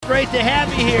Great to have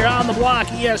you here on the block,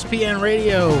 ESPN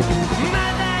Radio.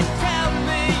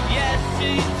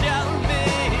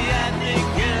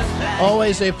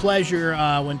 Always a pleasure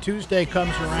when Tuesday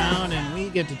comes around and we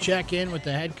get to check in with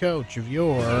the head coach of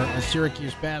your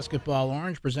Syracuse basketball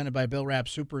Orange, presented by Bill Rapp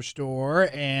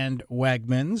Superstore and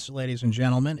Wegmans. Ladies and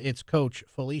gentlemen, it's Coach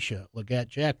Felicia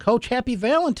Leggett-Jack. Coach, happy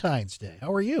Valentine's Day.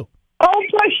 How are you? Oh,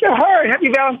 bless your heart. Happy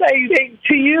Valentine's Day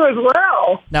to you as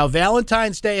well. Now,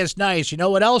 Valentine's Day is nice. You know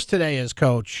what else today is,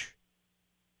 Coach?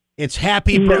 It's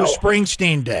Happy Bruce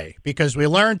Springsteen Day, because we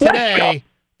learned today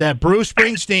that Bruce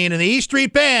Springsteen and the E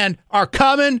Street Band are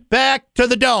coming back to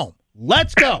the Dome.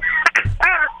 Let's go.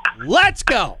 Let's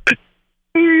go.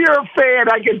 You're a fan,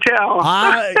 I can tell.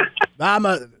 I'm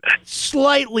a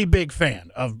slightly big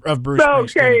fan of Bruce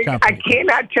Springsteen. Okay, and I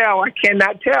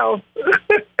cannot tell.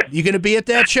 You going to be at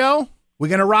that show? We're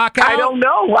going to rock out? I don't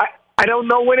know. I don't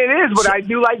know when it is, but I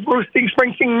do like Bruce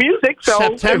Springsteen music, so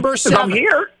September 7th. I'm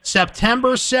here.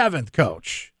 September 7th,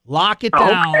 Coach. Lock it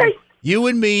down. Okay. You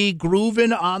and me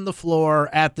grooving on the floor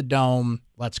at the Dome.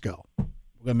 Let's go.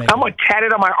 I'm going to tat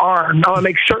it on my arm. I'm going to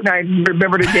make certain I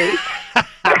remember the date.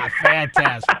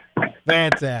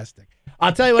 Fantastic.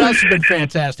 I'll tell you what else has been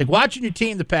fantastic. Watching your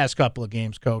team the past couple of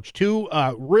games, Coach. Two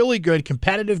really good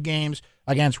competitive games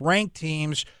against ranked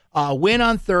teams. Win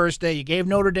on Thursday. You gave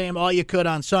Notre Dame all you could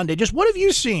on Sunday. Just what have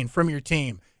you seen from your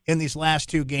team in these last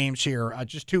two games here?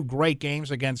 Just two great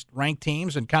games against ranked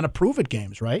teams and kind of prove-it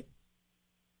games, right?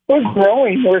 We're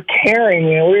growing. We're caring.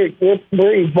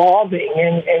 We're evolving,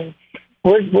 and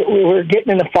we're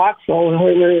getting in the foxhole, and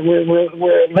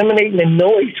we're eliminating the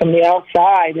noise from the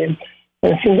outside, and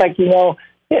it seems like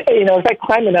it's like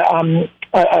climbing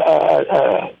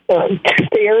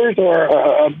stairs or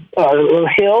a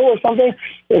hill or something.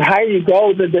 The higher you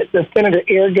go, the thinner the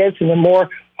air gets, and the more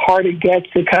hard it gets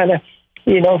to kind of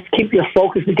keep your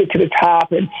focus to get to the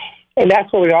top, and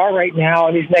that's where we are right now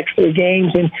in these next three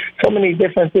games, and so many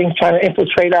different things trying to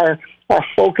infiltrate our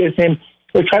focus, and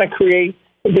we're trying to create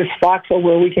this foxhole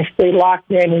where we can stay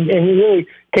locked in and really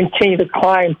continue to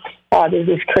climb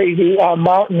this crazy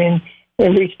mountain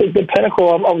and reach the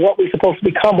pinnacle of what we're supposed to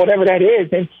become, whatever that is.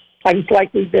 And I just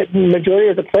like that the majority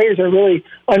of the players are really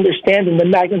understanding the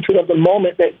magnitude of the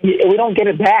moment, that we don't get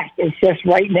it back. It's just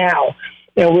right now.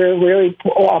 We're really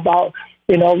about,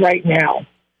 right now.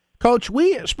 Coach,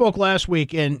 we spoke last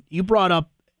week, and you brought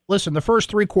up, listen, the first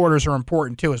three quarters are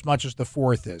important, too, as much as the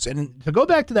fourth is. And to go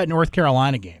back to that North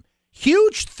Carolina game,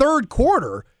 huge third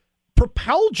quarter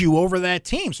propelled you over that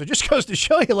team. So it just goes to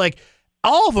show you,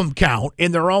 all of them count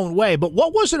in their own way. But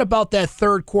what was it about that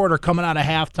third quarter coming out of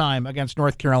halftime against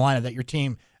North Carolina that your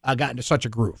team got into such a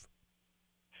groove?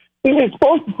 It was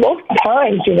both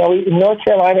times, North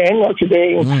Carolina and Notre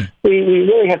Dame. We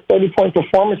really had 30-point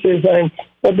performances, and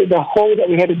the hole that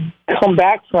we had to come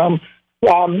back from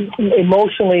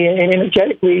emotionally and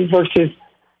energetically versus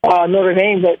Notre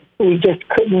Dame, that we just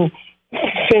couldn't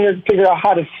figure out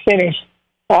how to finish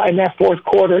in that fourth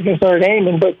quarter against Notre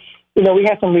Dame. But we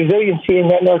had some resiliency in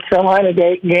that North Carolina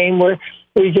game where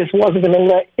we just wasn't going to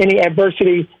let any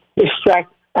adversity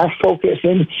distract our focus.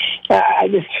 And I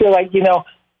just feel like this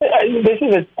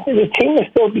is the team is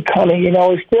still becoming.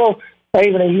 It's still not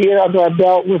even a year under our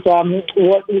belt with all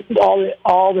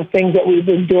the things that we've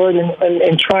endured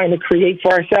and trying to create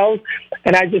for ourselves.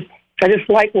 And I just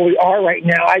like where we are right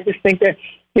now. I just think that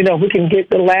if we can get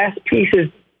the last pieces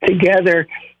together,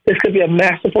 this could be a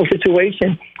masterful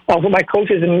situation for my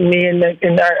coaches and me and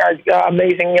our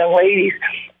amazing young ladies,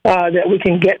 that we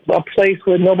can get a place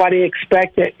where nobody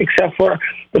expected except for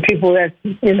the people that,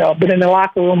 been in the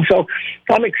locker room. So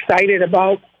I'm excited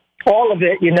about all of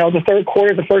it, the third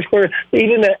quarter, the first quarter,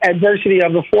 even the adversity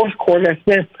of the fourth quarter. That's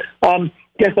been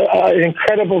just an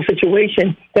incredible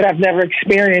situation that I've never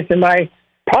experienced in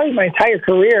probably my entire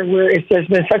career, where it's just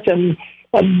been such a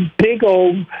big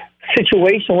old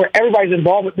situation where everybody's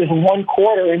involved with this one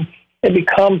quarter, and it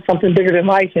becomes something bigger than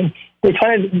life, and we're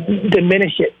trying to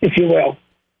diminish it, if you will.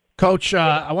 Coach,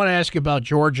 I want to ask you about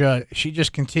Georgia. She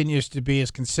just continues to be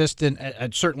as consistent,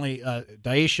 and certainly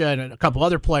Daisha and a couple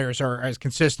other players are as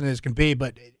consistent as can be,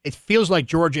 but it feels like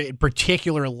Georgia in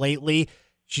particular lately,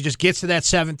 she just gets to that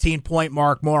 17-point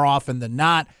mark more often than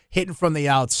not, hitting from the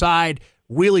outside.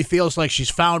 Really feels like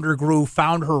she's found her groove,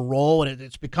 found her role, and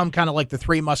it's become kind of like the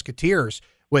Three Musketeers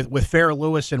with Fair,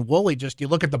 Lewis, and Woolley. Just you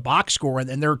look at the box score, and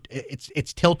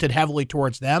it's tilted heavily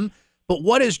towards them. But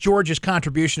what is Georgia's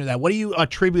contribution to that? What do you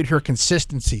attribute her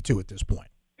consistency to at this point?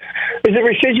 It's the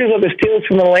residuals of the steals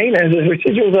from Elena. It's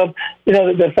the residuals of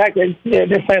the fact that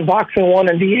they're playing boxing one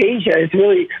and Asia. It's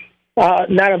really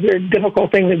not a very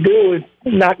difficult thing to do. Is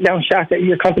knock down shots that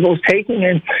you're comfortable taking,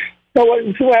 and No, what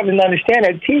people have to understand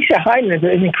that Tisha Hyman is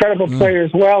an incredible player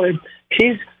as well, and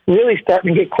she's really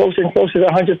starting to get closer and closer to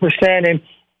 100%, and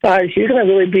she's going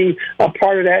to really be a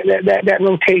part of that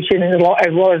rotation, as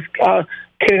well as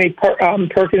Kennedy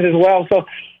Perkins as well. So,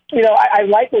 I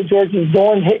like what George is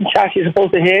doing, hitting shots she's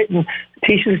supposed to hit, and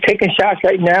Tisha's taking shots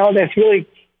right now. That's really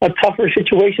a tougher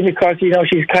situation because,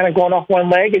 she's kind of going off one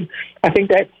leg, and I think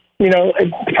that, in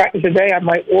practice today, I'm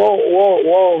like,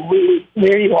 whoa,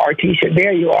 there you are, Tisha,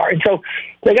 there you are. And so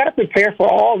they got to prepare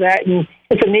for all that, and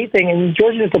it's a neat thing. And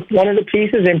George is one of the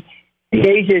pieces, and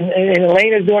Gage and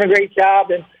Elena's doing a great job,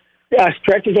 and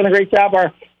Stretch is doing a great job.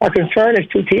 Our concern is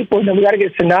two people, and then we got to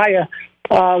get Sanaya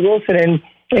Wilson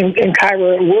and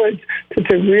Kyra Woods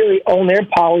to really own their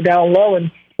power down low. And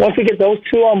once we get those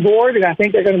two on board, and I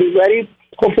think they're going to be ready,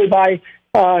 hopefully by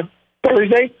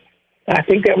Thursday, I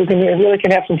think that we really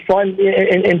can have some fun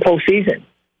in postseason.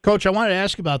 Coach, I wanted to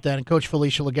ask about that, and Coach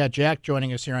Felicia Leggett-Jack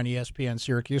joining us here on ESPN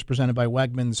Syracuse, presented by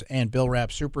Wegmans and Bill Rapp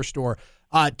Superstore.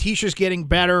 Tisha's getting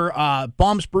better.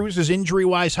 Bumps, bruises,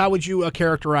 injury-wise, how would you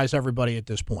characterize everybody at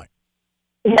this point?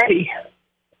 Ready.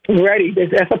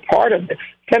 That's a part of it.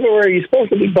 February, you're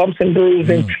supposed to be bumps and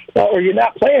bruises, or you're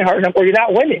not playing hard enough, or you're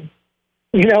not winning.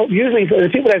 Usually for the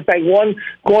people that's like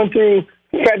going through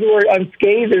February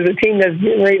unscathed is a team that's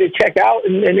getting ready to check out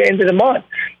in the end of the month.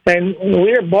 And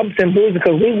we're bumps and bruises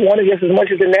because we wanted just as much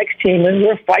as the next team, and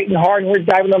we're fighting hard, and we're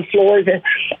driving on floors, and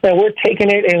we're taking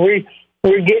it, and we're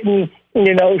getting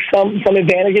some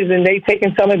advantages, and they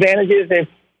taking some advantages. And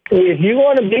if you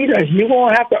want to beat us, you're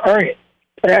going to have to earn it.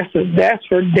 That's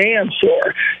for damn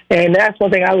sure. And that's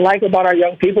one thing I like about our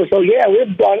young people. So, yeah,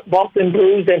 we're bumped and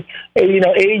bruised. And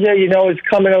Asia, is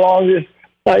coming along this,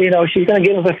 she's going to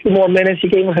give us a few more minutes. She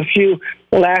gave us a few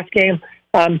the last game.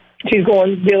 She's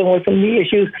dealing with some knee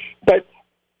issues. But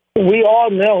we all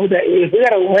know that if we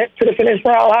got to limp to the finish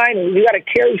line, and you got to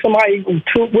carry somebody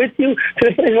with you to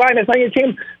the finish line that's on your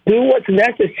team, do what's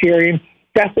necessary. And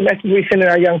that's the message we send to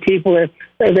our young people.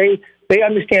 They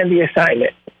understand the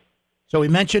assignment. So we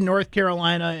mentioned North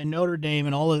Carolina and Notre Dame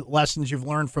and all the lessons you've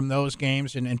learned from those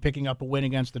games and picking up a win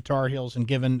against the Tar Heels and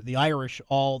giving the Irish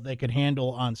all they could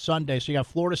handle on Sunday. So you got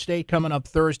Florida State coming up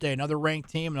Thursday, another ranked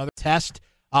team, another test.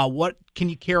 What can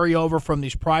you carry over from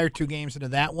these prior two games into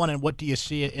that one, and what do you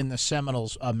see in the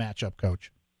Seminoles matchup,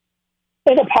 Coach?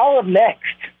 There's the power of next.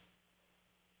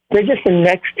 They're just the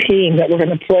next team that we're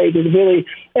going to play to really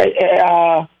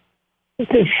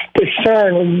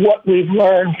discern what we've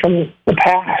learned from the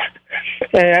past.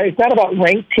 And it's not about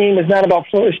ranked team. It's not about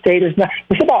Florida State. It's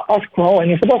about us growing.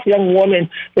 It's about young women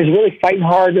that's really fighting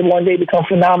hard to one day become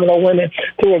phenomenal women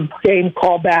through a game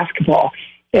called basketball.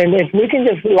 And if we can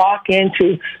just lock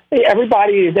into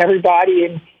everybody is everybody,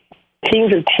 and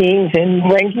teams are teams, and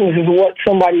rankings is what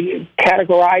somebody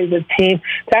categorizes as team,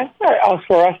 that's not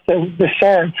for us to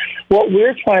discern. What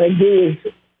we're trying to do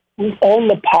is own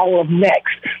the power of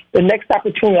next. The next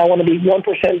opportunity, I want to be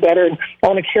 1% better, and I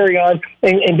want to carry on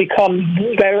and become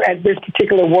better at this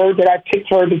particular word that I picked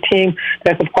for the team.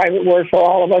 That's a private word for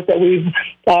all of us that we've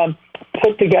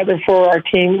put together for our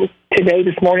team today,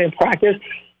 this morning in practice.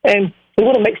 And we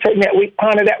want to make certain that we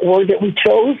honor that word that we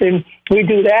chose, and we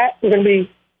do that. We're going to be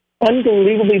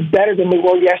unbelievably better than we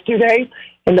were yesterday,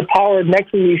 and the power of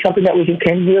next will be something that we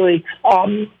can really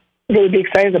be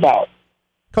excited about.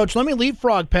 Coach, let me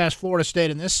leapfrog past Florida State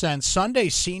in this sense. Sunday,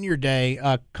 Senior Day,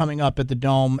 coming up at the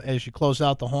Dome as you close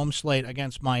out the home slate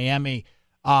against Miami.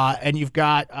 And you've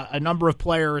got a number of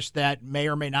players that may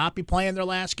or may not be playing their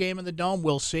last game in the Dome.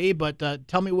 We'll see. But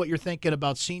tell me what you're thinking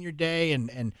about Senior Day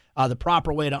and the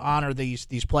proper way to honor these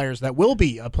players that will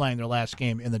be playing their last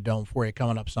game in the Dome for you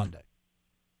coming up Sunday.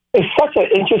 It's such an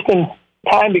interesting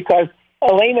time because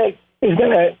Elena is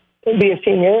going to be a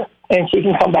senior, and she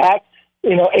can come back.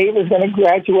 Ava's going to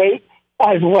graduate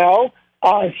as well.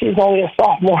 She's only a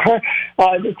sophomore.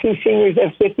 The two seniors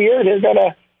that's fifth year,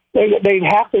 they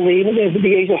have to leave, and there's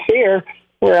the Asia Fair,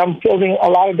 where I'm fielding a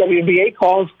lot of WNBA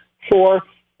calls for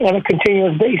on a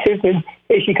continuous basis. And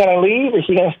is she going to leave? Is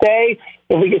she going to stay?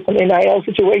 If we get some NIL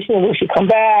situation, will she come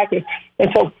back? And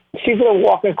so she's going to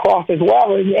walk across as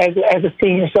well as a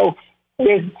senior. So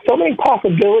there's so many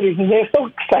possibilities, and they're so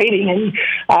exciting.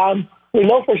 And we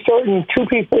know for certain two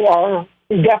people are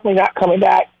definitely not coming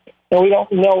back, and we don't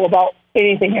know about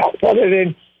anything else other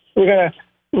than we're going to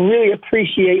really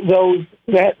appreciate those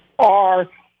that are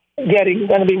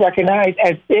going to be recognized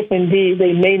as if indeed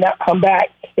they may not come back.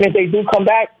 And if they do come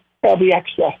back, they'll be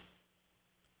extra.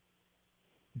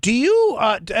 Do you,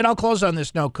 and I'll close on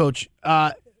this note, Coach,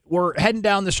 we're heading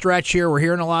down the stretch here. We're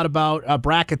hearing a lot about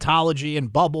bracketology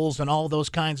and bubbles and all those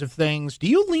kinds of things. Do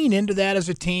you lean into that as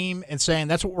a team and saying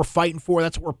that's what we're fighting for,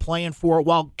 that's what we're playing for,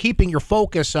 while keeping your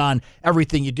focus on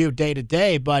everything you do day to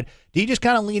day? But do you just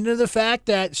kind of lean into the fact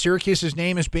that Syracuse's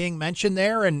name is being mentioned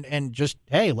there and just,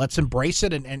 hey, let's embrace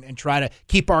it and try to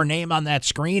keep our name on that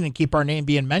screen and keep our name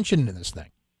being mentioned in this thing?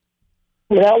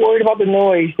 We're not worried about the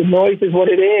noise. The noise is what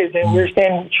it is, and we're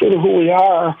standing true to who we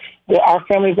are, our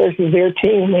family versus their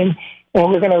team, and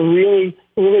we're going to really,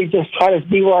 really just try to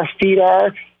be where our feet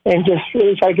are and just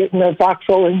really try to get in the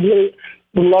voxel and really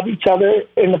love each other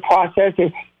in the process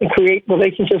and create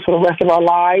relationships for the rest of our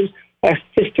lives as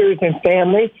sisters and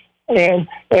family, and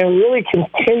really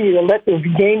continue to let this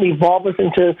game evolve us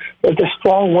into the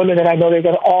strong women that I know they're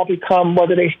going to all become,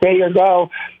 whether they stay or go.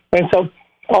 And so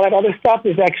all that other stuff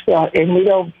is extra, and we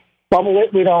don't bubble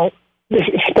it. We don't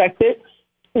disrespect it.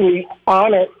 We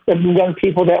honor the young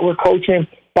people that we're coaching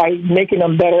by making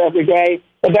them better every day.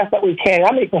 But that's what we can.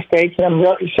 I make mistakes, and I'm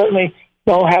certainly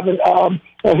don't have a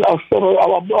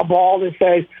ball that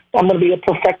says I'm going to be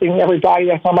perfecting everybody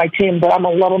that's on my team, but I'm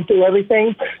going to love them through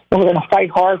everything, and we're going to fight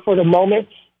hard for the moment.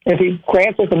 If he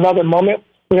grants us another moment,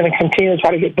 we're going to continue to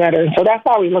try to get better. And so that's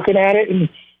how we're looking at it, and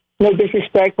no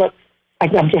disrespect, but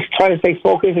I'm just trying to stay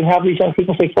focused and have these young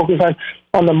people stay focused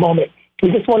on the moment.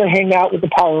 We just want to hang out with the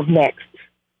power of next.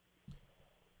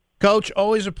 Coach,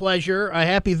 always a pleasure.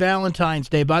 Happy Valentine's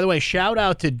Day. By the way, shout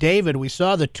out to David. We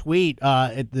saw the tweet.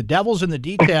 The devil's in the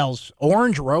details.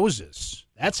 Orange roses.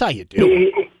 That's how you do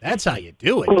it. That's how you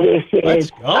do it.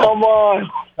 Let's go. Come on.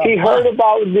 He heard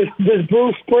about this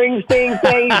Bruce Springsteen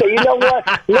thing. So you know what?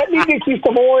 Let me get you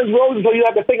some orange roses so you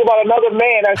have to think about another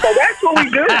man. And so that's what we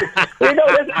do. You know,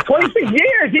 that's 26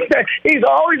 years. He's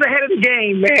always ahead of the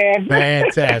game, man.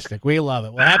 Fantastic. We love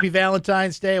it. Well, happy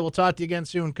Valentine's Day. We'll talk to you again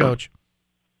soon, Coach.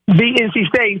 Beat NC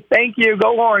State. Thank you.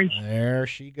 Go Orange. There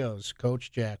she goes.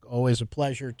 Coach Jack. Always a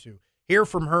pleasure to hear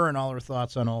from her and all her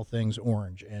thoughts on all things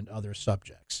Orange and other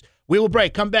subjects. We will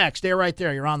break. Come back. Stay right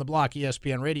there. You're on the block.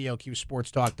 ESPN Radio,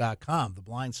 QSportsTalk.com. The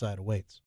Blind Side awaits.